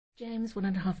James,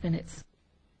 1.5 minutes.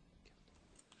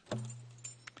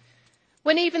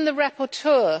 When even the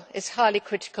rapporteur is highly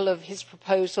critical of his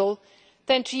proposal,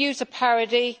 then to use a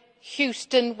parody,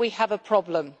 Houston, we have a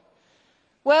problem.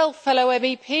 Well, fellow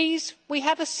MEPs, we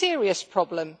have a serious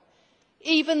problem.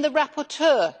 Even the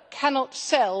rapporteur cannot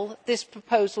sell this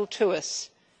proposal to us.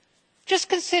 Just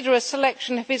consider a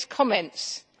selection of his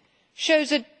comments.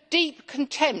 Shows a deep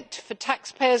contempt for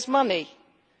taxpayers' money.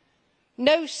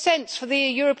 No sense for the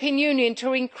European Union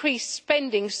to increase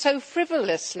spending so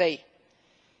frivolously.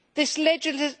 This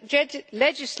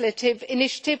legislative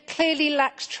initiative clearly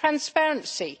lacks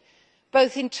transparency,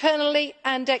 both internally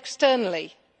and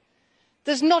externally.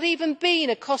 There's not even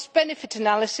been a cost-benefit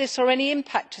analysis or any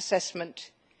impact assessment.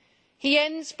 He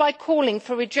ends by calling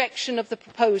for rejection of the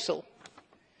proposal.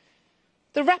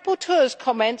 The rapporteur's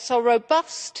comments are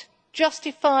robust,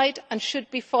 justified and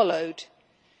should be followed.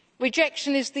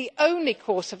 Rejection is the only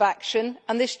course of action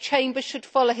and this chamber should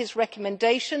follow his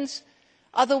recommendations.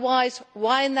 Otherwise,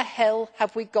 why in the hell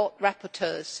have we got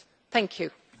rapporteurs? Thank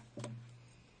you.